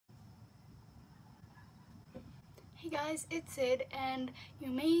guys, it's Sid, and you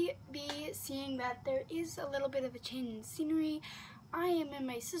may be seeing that there is a little bit of a change in scenery. I am in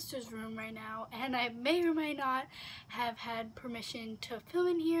my sister's room right now, and I may or may not have had permission to film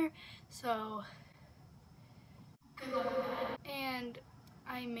in here, so good luck with that. And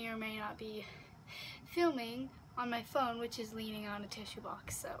I may or may not be filming on my phone, which is leaning on a tissue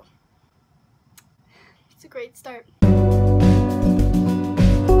box, so it's a great start.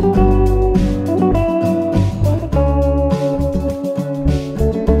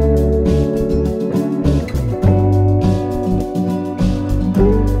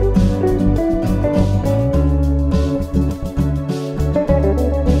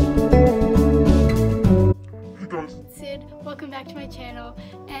 Sid, welcome back to my channel,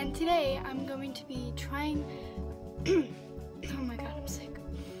 and today I'm going to be trying oh my god, I'm sick.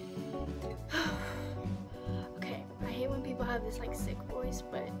 Okay, I hate when people have this like sick voice,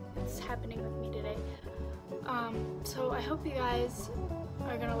 but it's happening with me today. So I hope you guys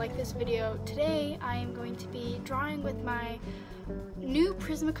are gonna like this video. Today I am going to be drawing with my new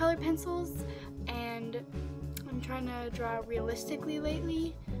Prismacolor pencils, and I'm trying to draw realistically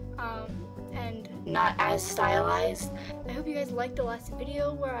lately. And not as stylized. I hope you guys liked the last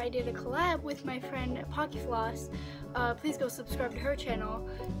video where I did a collab with my friend Pocky Floss. Please go subscribe to her channel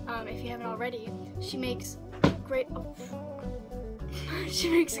if you haven't already. She makes great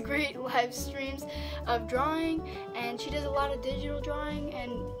great live streams of drawing, and she does a lot of digital drawing.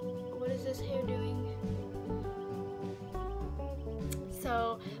 And what is this hair doing?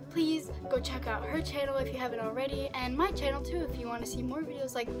 So please go check out her channel if you haven't already, and my channel too if you want to see more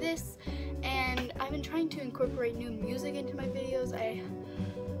videos like this. And I've been trying to incorporate new music into my videos. I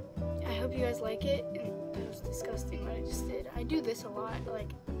hope you guys like it. And that was disgusting what I just did. I do this a lot, like,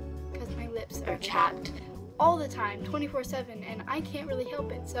 because my lips are chapped all the time, 24/7, and I can't really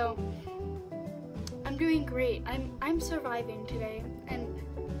help it. So I'm doing great. I'm surviving today, and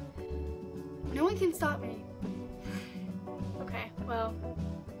no one can stop me. Okay, well,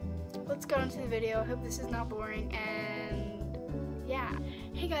 let's go into the video. I hope this is not boring, and yeah.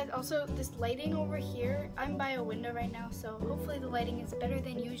 Hey guys, also this lighting over here, I'm by a window right now, so hopefully the lighting is better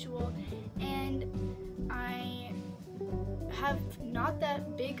than usual, and I have not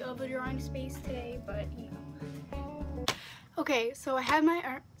that big of a drawing space today, but you know. Okay, so I have my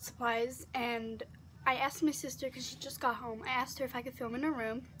art supplies, and I asked my sister, because she just got home, I asked her if I could film in her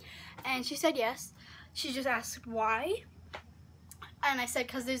room, and she said yes. She just asked why. And I said,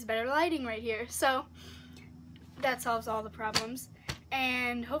 because there's better lighting right here. So that solves all the problems.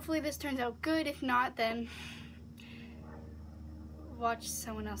 And hopefully this turns out good. If not, then watch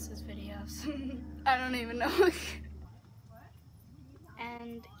someone else's videos. I don't even know.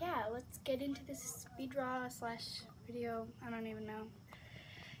 And yeah, let's get into this speed draw / video. I don't even know.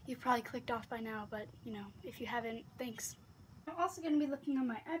 You've probably clicked off by now, but you know, if you haven't, thanks. I'm also going to be looking on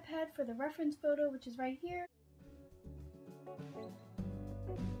my iPad for the reference photo, which is right here.